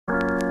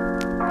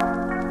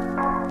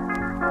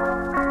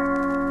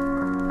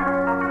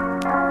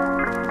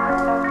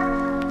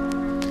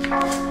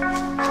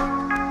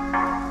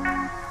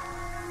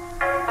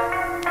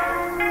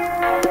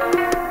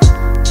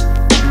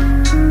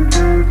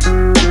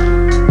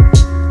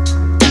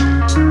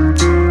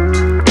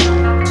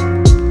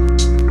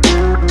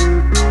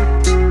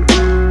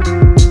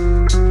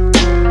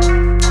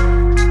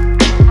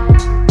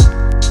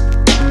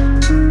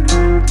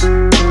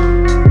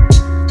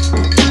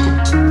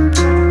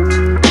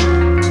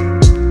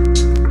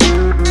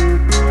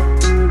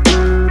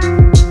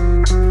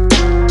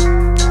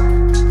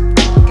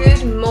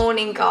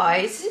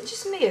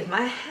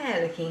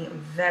looking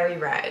very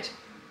red.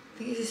 I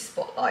think there's a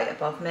spotlight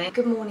above me.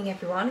 Good morning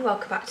everyone,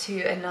 welcome back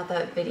to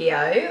another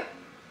video.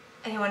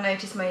 Anyone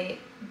notice my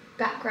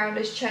background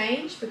has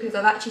changed? Because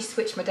I've actually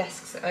switched my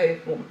desks over,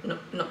 well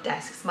not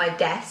desks, my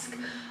desk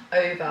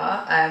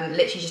over,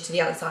 literally just to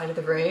the other side of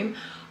the room.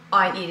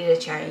 I needed a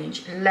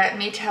change. Let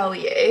me tell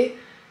you,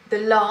 the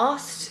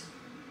last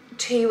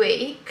 2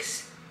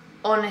 weeks,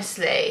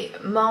 honestly,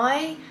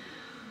 I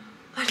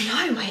don't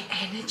know, my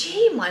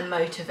energy, my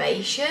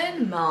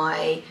motivation,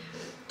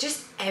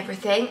 just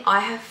everything, I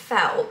have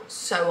felt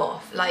so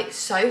off, like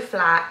so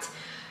flat.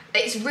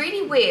 It's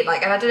really weird,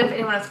 like, and I don't know if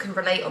anyone else can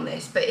relate on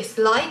this, but it's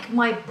like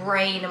my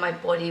brain and my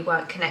body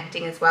weren't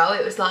connecting as well.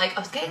 It was like, I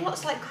was getting lots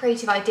of like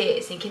creative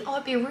ideas, thinking, oh,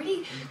 it'd be a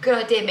really good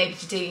idea maybe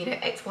to do, you know,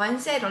 X, Y, and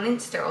Z on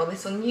Insta, or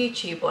this on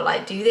YouTube, or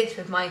like do this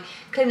with my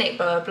clinic,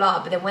 blah, blah,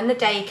 blah. But then when the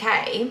day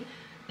came,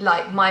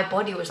 like my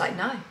body was like,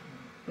 no.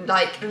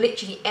 Like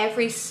literally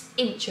every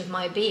inch of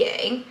my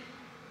being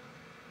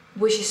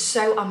was just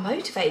so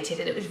unmotivated,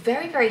 and it was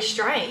very, very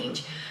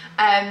strange.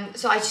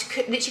 So I just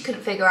literally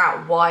couldn't figure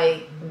out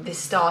why this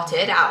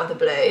started out of the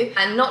blue.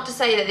 And not to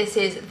say that this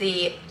is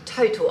the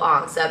total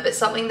answer, but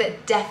something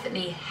that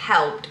definitely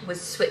helped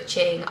was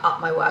switching up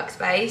my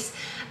workspace.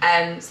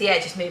 So yeah,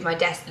 just moved my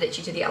desk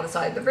literally to the other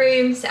side of the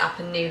room, set up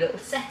a new little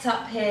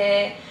setup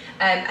here.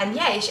 And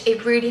yeah,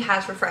 it really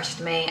has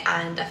refreshed me,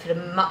 and I feel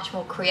much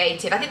more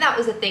creative. I think that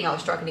was the thing I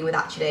was struggling with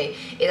actually,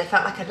 is I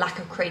felt like a lack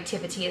of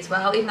creativity as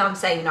well. Even though I'm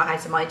saying, you know, I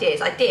had some ideas,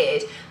 I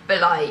did,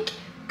 but like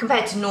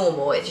compared to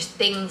normal,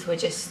 things were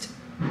just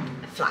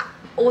flat.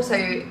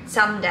 Also,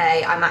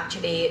 Sunday I'm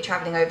actually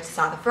travelling over to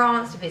south of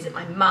France to visit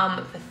my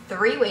mum for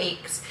 3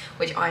 weeks,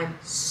 which I'm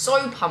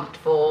so pumped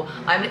for.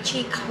 I'm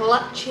literally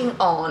clutching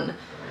on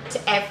to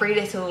every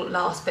little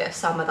last bit of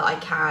summer that I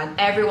can.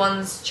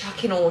 Everyone's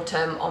chucking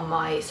autumn on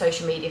my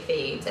social media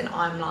feeds, and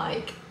I'm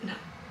like, no,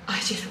 I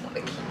just want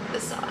to keep the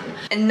sun.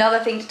 Another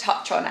thing to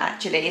touch on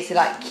actually is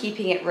like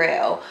keeping it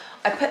real.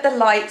 I put the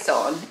lights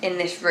on in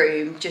this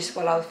room just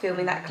while I was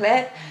filming that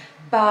clip,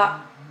 but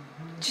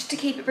just to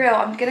keep it real,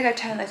 I'm gonna go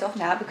turn those off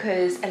now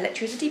because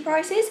electricity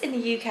prices in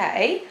the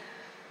UK,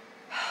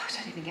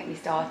 don't even get me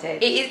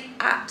started. It is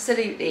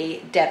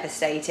absolutely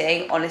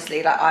devastating,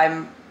 honestly.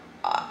 Like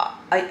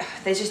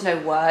there's just no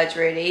words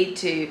really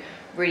to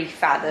really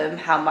fathom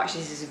how much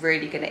this is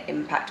really going to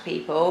impact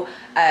people.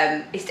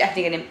 It's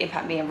definitely going to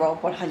impact me and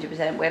Rob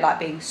 100%. We're like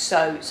being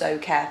so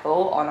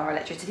careful on our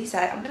electricity, so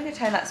I'm going to go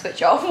turn that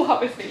switch off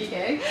while we're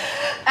filming.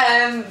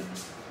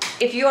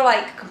 If you're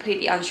like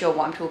completely unsure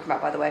what I'm talking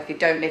about, by the way, if you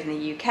don't live in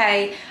the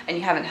UK and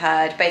you haven't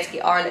heard,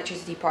 basically our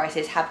electricity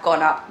prices have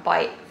gone up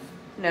by,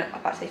 no, I'm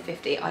about to say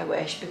 50, I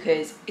wish,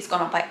 because it's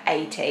gone up by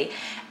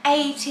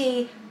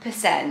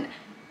 80%.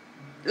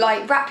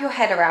 Like, wrap your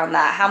head around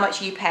that, how much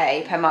you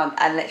pay per month,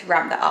 and let's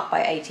ramp that up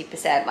by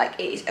 80%. Like,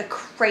 it is a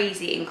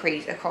crazy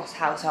increase across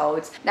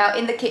households. Now,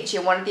 in the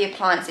kitchen, one of the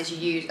appliances you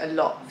use a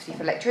lot, obviously,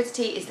 for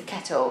electricity is the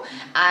kettle.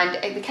 And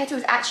the kettle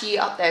is actually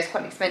up there. It's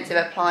quite an expensive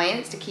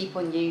appliance to keep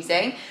on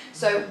using.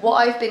 So what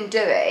I've been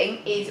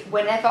doing is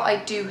whenever I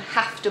do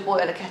have to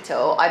boil a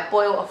kettle, I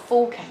boil a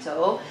full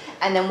kettle,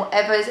 and then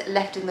whatever's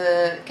left in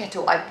the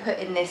kettle, I put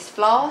in this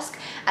flask,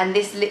 and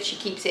this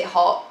literally keeps it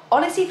hot,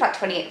 honestly, for like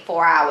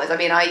 24 hours. I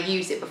mean, I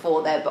used it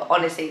before then, but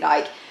honestly,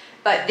 like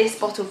this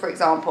bottle, for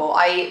example,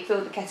 I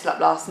filled the kettle up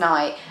last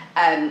night,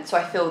 so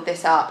I filled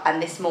this up,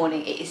 and this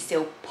morning it is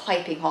still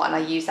piping hot, and I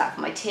use that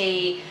for my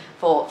tea,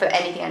 for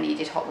anything I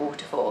needed hot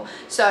water for.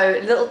 So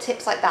little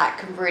tips like that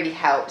can really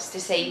help to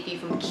save you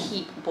from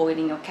keep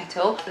boiling your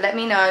kettle. Let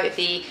me know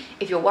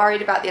if you're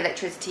worried about the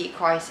electricity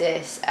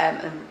crisis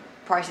and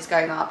prices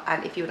going up,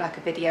 and if you would like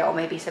a video or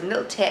maybe some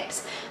little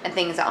tips and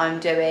things that I'm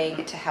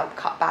doing to help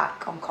cut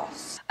back on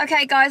costs.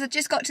 Okay guys, I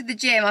just got to the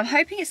gym. I'm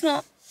hoping it's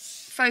not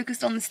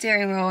focused on the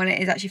steering wheel and it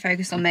is actually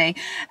focused on me.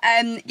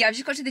 Yeah, I've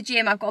just got to the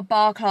gym. I've got a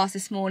bar class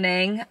this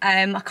morning.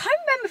 I can't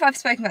remember if I've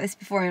spoken about this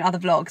before in other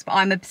vlogs, but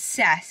I'm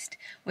obsessed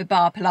with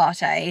bar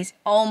Pilates.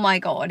 Oh my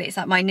god, it's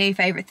like my new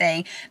favourite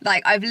thing.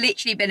 Like, I've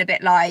literally been a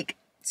bit like,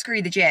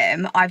 screw the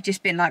gym. I've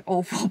just been like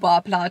all for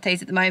bar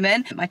Pilates at the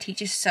moment. My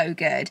teacher's so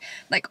good.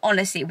 Like,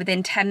 honestly,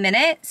 within 10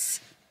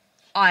 minutes,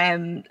 I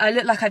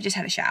look like I've just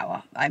had a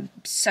shower. I'm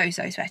so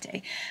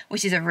sweaty,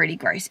 which is a really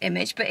gross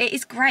image, but it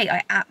is great.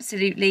 I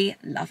absolutely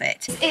love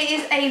it. It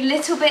is a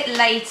little bit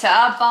later.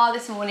 Bar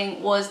this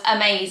morning was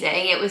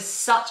amazing. It was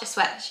such a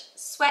sweat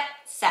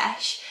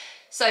sesh.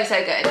 So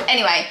good.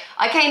 Anyway,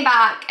 I came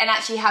back and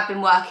actually have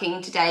been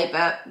working today,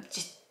 but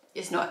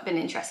it's not been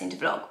interesting to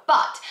vlog.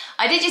 But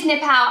I did just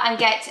nip out and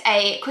get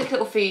a quick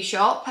little food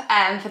shop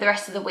for the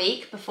rest of the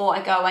week before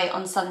I go away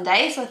on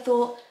Sunday. So I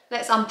thought,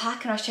 let's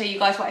unpack and I'll show you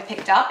guys what I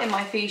picked up in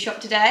my food shop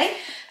today.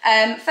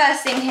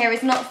 First thing here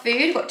is not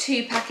food. I've got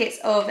 2 packets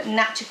of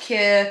Nature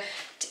Cure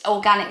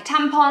organic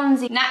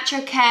tampons.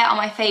 Natura Care are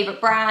my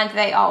favourite brand.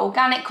 They are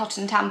organic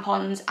cotton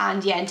tampons,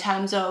 and yeah, in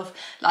terms of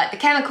like the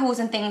chemicals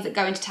and things that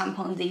go into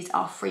tampons, these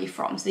are free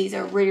from. So these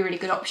are a really, really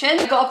good option.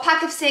 I've got a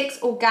pack of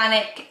 6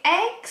 organic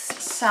eggs,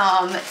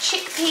 some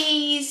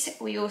chickpeas.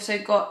 We also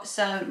got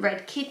some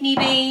red kidney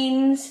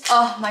beans.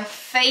 Oh, my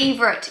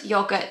favourite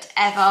yoghurt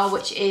ever,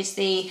 which is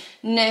the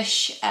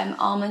Nush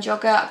almond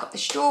yoghurt. I've got the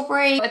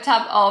strawberry, a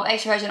tub of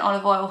extra virgin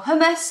olive oil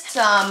hummus,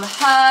 some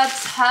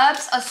herbs.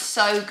 Herbs are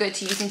so good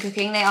to use in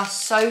cooking. They are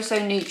so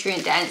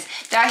nutrient dense.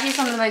 They're actually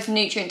some of the most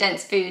nutrient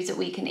dense foods that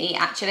we can eat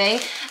actually.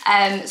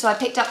 So I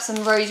picked up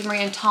some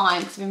rosemary and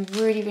thyme because I've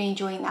been really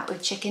enjoying that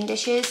with chicken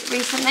dishes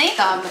recently.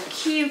 Some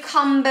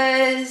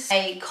cucumbers,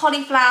 a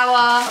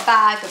cauliflower, a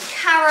bag of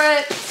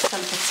carrots,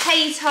 some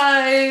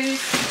potatoes,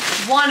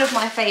 one of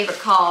my favourite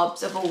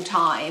carbs of all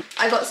time.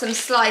 I got some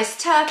sliced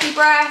turkey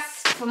breast.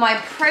 For my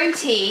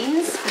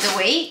proteins for the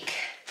week,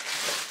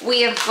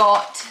 we have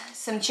got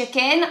some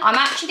chicken. I'm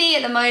actually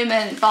at the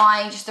moment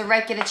buying just the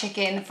regular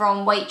chicken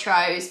from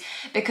Waitrose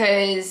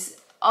because,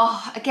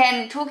 oh,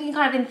 again, talking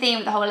kind of in theme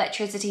with the whole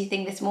electricity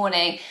thing this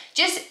morning,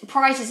 just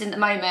prices in the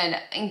moment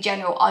in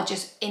general are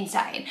just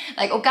insane.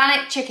 Like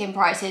organic chicken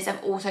prices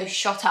have also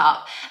shot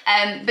up.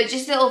 But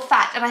just a little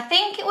fact, and I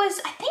think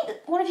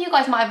one of you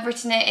guys might have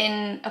written it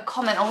in a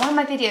comment on one of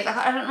my videos,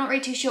 I'm not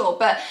really too sure,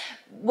 but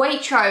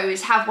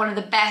Waitrose have one of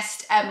the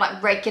best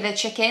like regular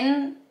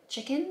chickens.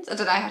 I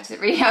don't know how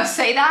to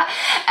say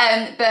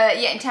that.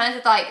 But yeah, in terms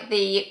of like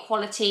the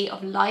quality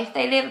of life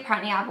they live,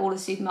 apparently out of all the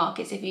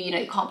supermarkets, if you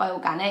can't buy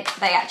organic,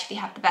 they actually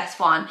have the best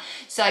one.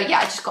 So yeah,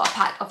 I just got a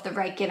pack of the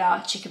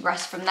regular chicken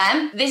breast from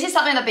them. This is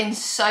something I've been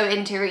so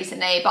into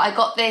recently, but I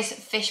got this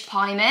fish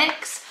pie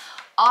mix.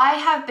 I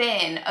have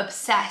been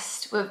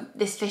obsessed with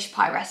this fish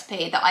pie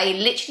recipe that I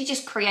literally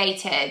just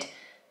created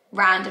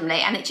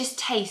randomly, and it just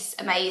tastes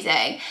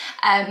amazing.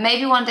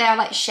 Maybe one day I'll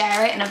like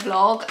share it in a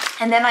vlog.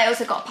 And then I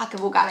also got a pack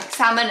of organic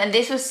salmon, and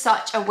this was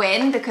such a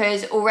win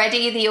because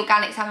already the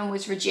organic salmon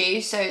was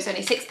reduced, so it's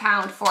only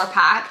 £6 for a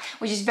pack,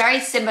 which is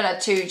very similar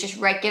to just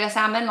regular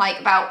salmon,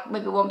 like about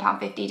maybe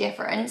 £1.50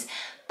 difference.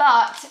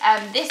 But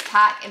this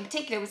pack in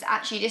particular was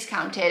actually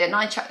discounted, and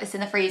I chucked this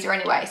in the freezer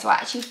anyway, so I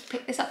actually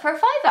picked this up for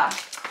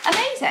 £5.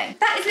 Amazing.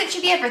 That is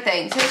literally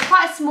everything. So it's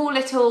quite a small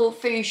little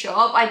food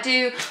shop. I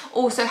do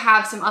also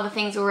have some other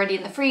things already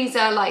in the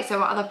freezer, like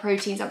some other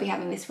proteins I'll be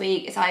having this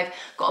week. Is I've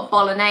got a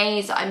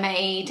bolognese that I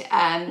made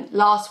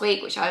last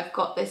week, which I've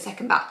got the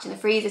second batch in the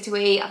freezer to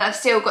eat. I've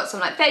still got some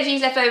like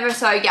veggies left over,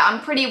 so yeah,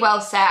 I'm pretty well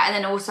set. And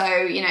then also,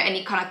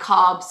 any kind of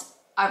carbs,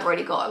 I've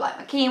already got like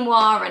my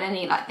quinoa and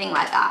any like thing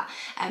like that,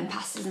 and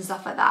pastas and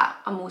stuff like that.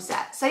 I'm all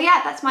set. So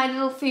yeah, that's my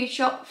little food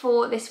shop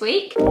for this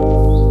week.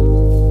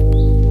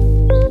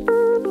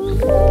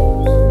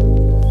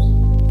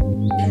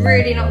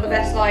 Really not the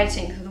best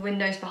lighting because the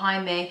window's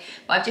behind me,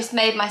 but I've just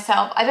made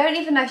myself, I don't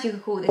even know if you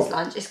could call this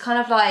lunch, it's kind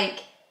of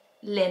like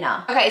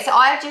dinner. Okay, so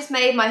I've just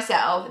made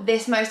myself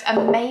this most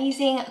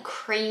amazing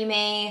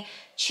creamy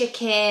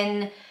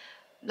chicken,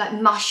 like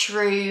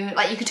mushroom,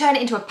 like you could turn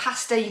it into a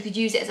pasta, you could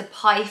use it as a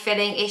pie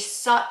filling. It's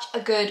such a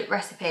good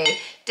recipe.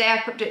 Today I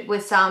prepped it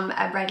with some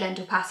red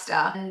lentil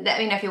pasta, and let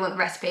me know if you want the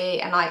recipe,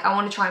 and like I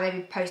want to try and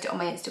maybe post it on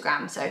my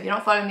Instagram, so if you're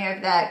not following me over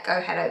there, go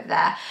head over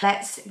there.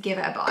 Let's give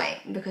it a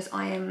bite because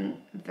I am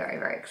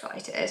very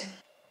excited.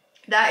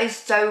 That is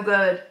so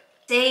good.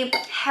 See,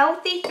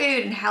 healthy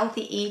food and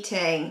healthy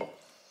eating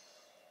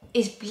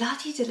is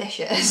bloody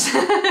delicious.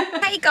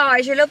 Hey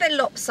guys, you're a little bit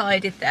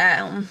lopsided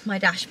there on my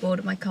dashboard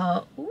of my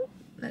car. Ooh.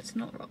 Let's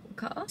not rock the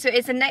car. So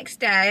it's the next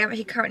day. I'm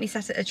actually currently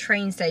sat at a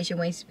train station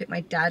waiting to pick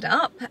my dad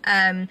up.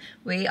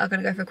 We are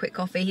going to go for a quick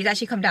coffee. He's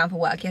actually come down for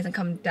work. He hasn't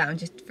come down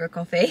just for a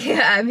coffee.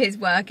 His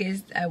work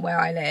is where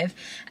I live,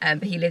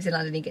 but he lives in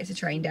London. He gets a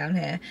train down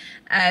here.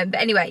 But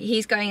anyway,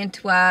 he's going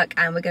into work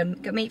and we're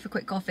going to meet for a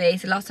quick coffee.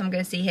 So last time I'm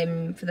going to see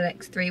him for the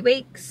next 3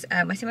 weeks.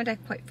 I see my dad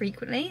quite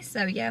frequently.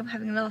 So yeah, we're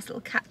having a last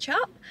little catch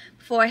up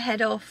before I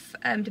head off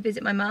to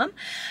visit my mum.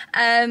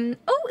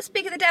 Oh,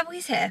 speak of the devil,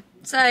 he's here.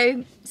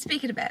 So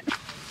speak in a bit.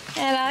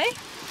 Hello.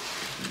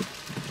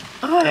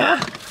 Oh yeah.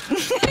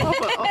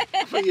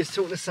 I thought you were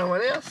talking to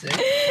someone else then.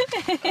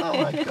 Oh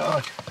my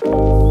god.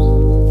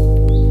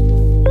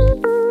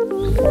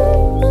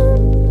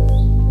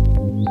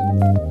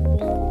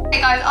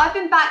 Hey guys, I've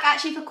been back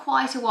actually for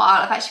quite a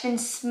while. I've actually been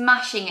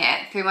smashing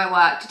it through my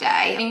work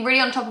today. I've been really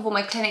on top of all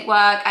my clinic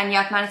work, and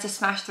yeah, I've managed to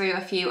smash through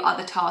a few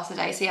other tasks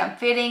today. So yeah, I'm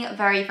feeling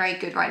very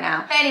good right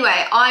now. But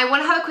anyway, I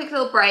want to have a quick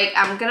little break.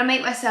 I'm gonna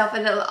make myself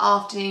a little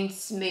afternoon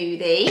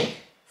smoothie.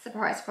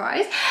 Surprise,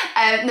 surprise.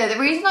 No, the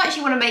reason I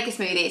actually want to make a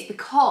smoothie is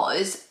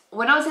because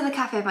when I was in the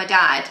cafe with my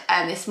dad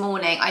this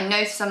morning, I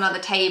noticed on another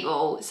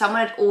table,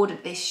 someone had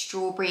ordered this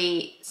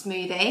strawberry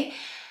smoothie,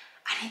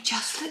 and it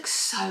just looks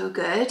so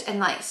good and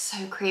like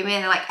so creamy.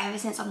 And like ever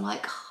since I'm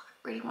like, oh,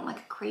 I really want like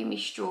a creamy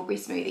strawberry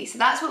smoothie. So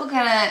that's what we're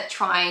gonna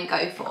try and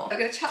go for. I'm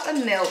gonna chuck the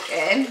milk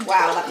in.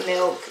 Wow, that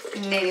milk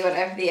nearly went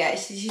over the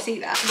edge. Did you see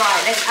that?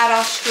 Right, let's add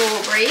our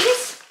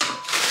strawberries.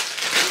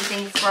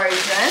 Everything's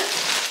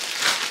frozen.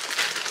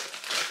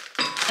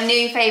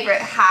 New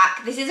favourite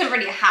hack. This isn't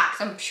really a hack,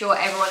 so I'm sure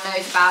everyone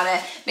knows about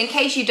it. But in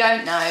case you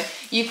don't know,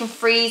 you can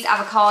freeze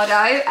avocado,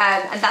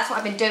 and that's what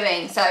I've been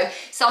doing. So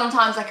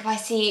sometimes, like if I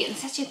see, and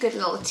it's actually a good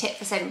little tip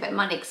for saving a bit of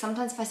money, because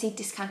sometimes if I see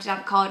discounted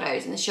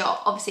avocados in the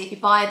shop, obviously if you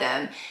buy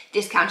them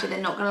discounted, they're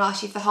not going to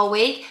last you for the whole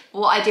week. But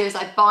what I do is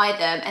I buy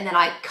them and then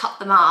I cut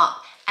them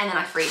up and then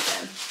I freeze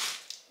them.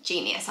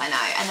 Genius, I know,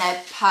 and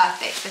they're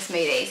perfect for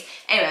smoothies.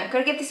 Anyway, I'm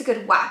gonna give this a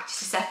good whack just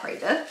to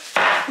separate them.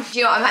 Do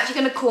you know what, I'm actually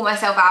gonna call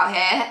myself out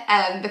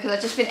here because I've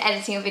just been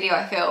editing a video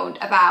I filmed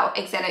about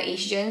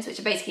xenoestrogens, which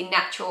are basically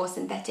natural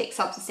synthetic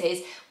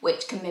substances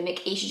which can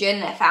mimic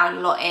estrogen. They're found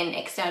a lot in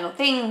external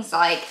things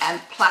like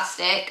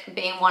plastic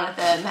being one of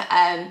them,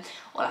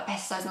 or like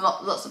pesticides in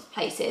lots of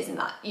places, and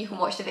that you can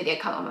watch the video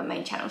come on my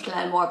main channel to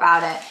learn more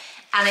about it.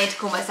 And I need to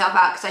call myself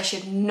out because I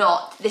should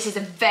not. This is a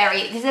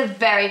very,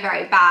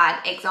 very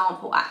bad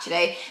example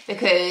actually,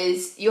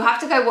 because you'll have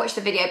to go watch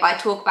the video, but I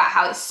talk about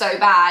how it's so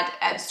bad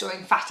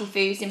storing fatty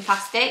foods in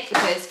plastic,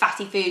 because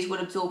fatty foods will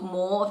absorb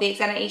more of the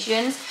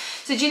xenoestrogens.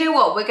 So do you know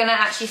what? We're gonna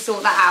actually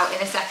sort that out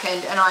in a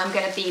second, and I'm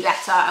gonna be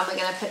better, and we're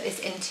gonna put this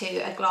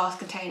into a glass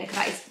container because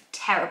that is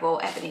terrible,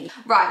 Ebony.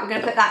 Right, we're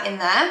gonna put that in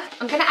there.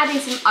 I'm gonna add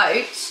in some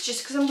oats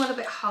just because I'm a little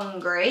bit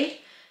hungry.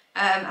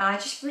 And I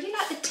just really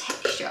like the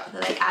texture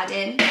that they add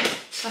in.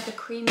 It's like a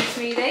creamy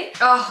smoothie.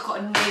 Oh, I've got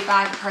a new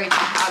bag of protein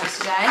powders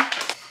today.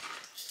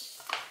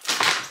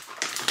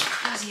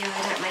 Bloody hell,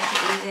 they don't make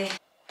it easy.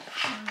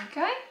 There we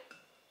go.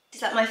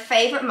 It's like my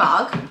favourite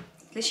mug.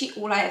 Literally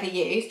all I ever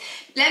use.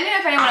 Let me know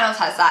if anyone else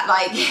has that.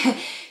 Like,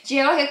 do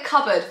you have like a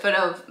cupboard full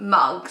of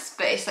mugs,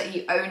 but it's like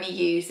you only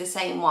use the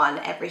same one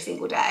every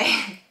single day?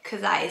 Because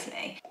that is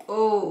me.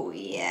 Oh,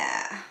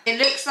 yeah. It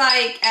looks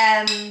like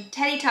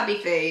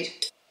Teletubby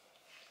food.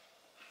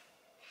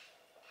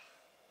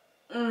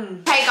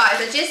 Hey guys,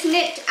 I just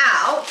nipped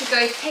out to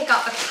go pick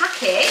up a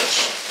package.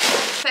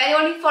 For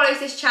anyone who follows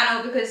this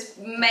channel, because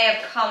may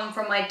have come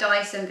from my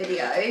Dyson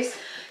videos,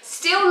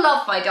 still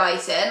love my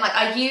Dyson. Like,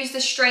 I use the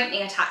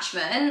straightening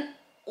attachment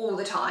all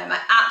the time. I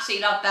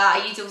absolutely love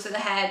that. I use also the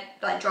hair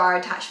like dryer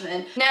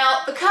attachment.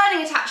 Now the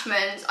curling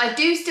attachments, I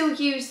do still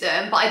use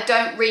them, but I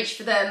don't reach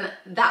for them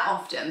that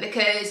often,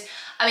 because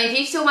I mean, if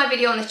you saw my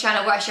video on this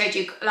channel where I showed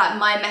you like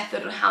my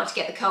method on how to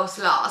get the curls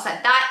to last,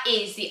 like that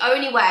is the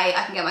only way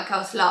I can get my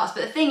curls to last.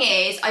 But the thing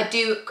is, I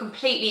do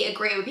completely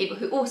agree with people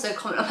who also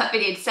comment on that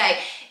video to say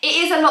it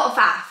is a lot of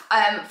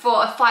faff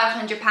for a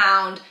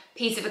 £500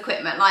 piece of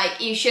equipment.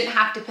 Like, you shouldn't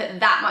have to put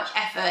that much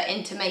effort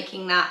into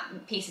making that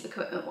piece of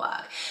equipment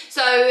work.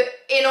 So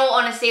in all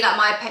honesty, like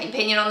my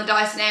opinion on the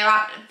Dyson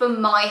Airwrap for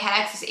my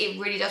hair, because it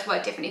really does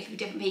work differently for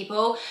different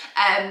people,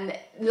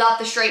 love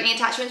the straightening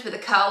attachments, with the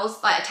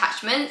curls like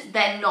attachments,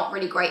 they're not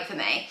really great for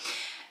me.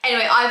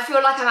 Anyway, I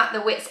feel like I'm at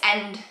the wit's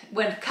end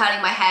when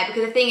curling my hair,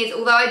 because the thing is,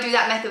 although I do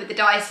that method with the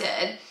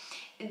Dyson,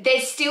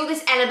 there's still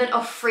this element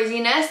of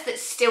frizziness that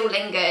still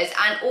lingers,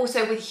 and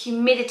also with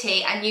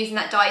humidity and using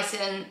that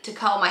Dyson to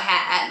curl my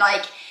hair,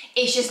 like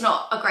it's just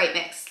not a great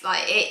mix.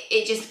 Like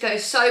it just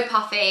goes so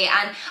puffy,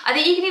 and I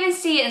think you can even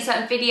see it in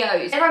certain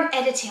videos. Whenever I'm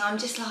editing, I'm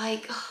just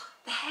like, oh,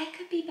 the hair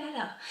could be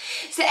better.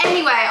 So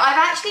anyway, I've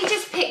actually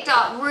just picked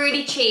up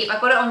really cheap. I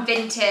got it on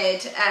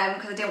Vinted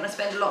because I didn't want to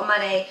spend a lot of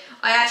money.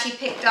 I actually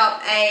picked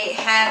up a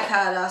hair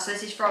curler. So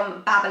this is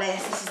from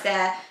Babyliss. This is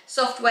their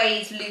Soft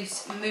Waves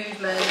Loose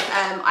Movement.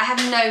 I have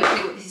no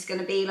clue what this is going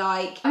to be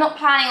like. I'm not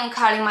planning on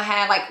curling my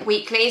hair like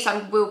weekly, so I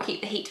will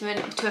keep the heat to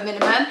a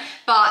minimum.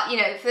 But you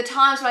know, for the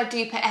times when I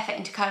do put effort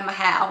into curling my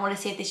hair, I want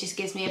to see if this just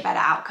gives me a better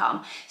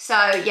outcome. So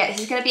yeah, this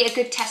is going to be a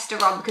good tester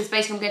run, because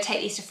basically I'm going to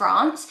take these to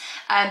France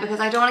because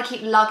I don't want to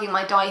keep lugging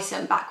my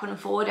Dyson backward and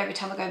forward every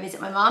time I go visit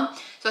my mum.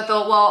 So I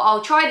thought, well,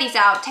 I'll try these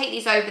out, take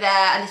these over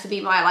there, and this will be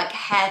my like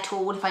hair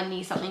tool if I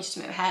need something just to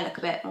make my hair look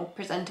a bit more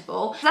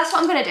presentable. So that's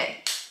what I'm going to do.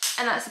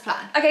 And that's the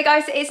plan. Okay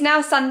guys, it's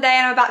now Sunday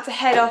and I'm about to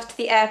head off to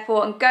the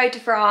airport and go to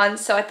France.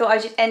 So I thought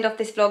I'd just end off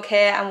this vlog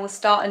here and we'll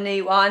start a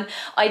new one.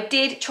 I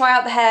did try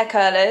out the hair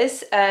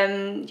curlers.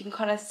 You can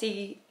kind of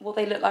see what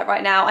they look like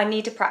right now. I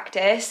need to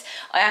practice.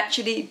 I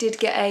actually did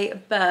get a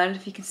burn,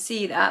 if you can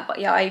see that. But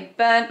yeah, I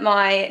burnt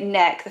my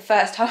neck the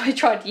first time I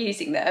tried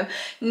using them.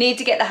 Need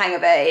to get the hang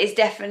of it. It's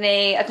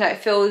definitely, I don't know, it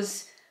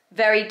feels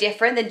very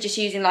different than just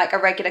using like a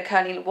regular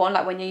curling one.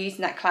 Like when you're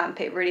using that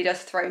clamp, it really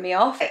does throw me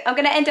off. I'm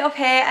gonna end it off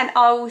here and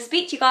I will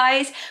speak to you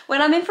guys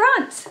when I'm in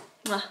France.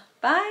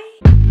 Bye.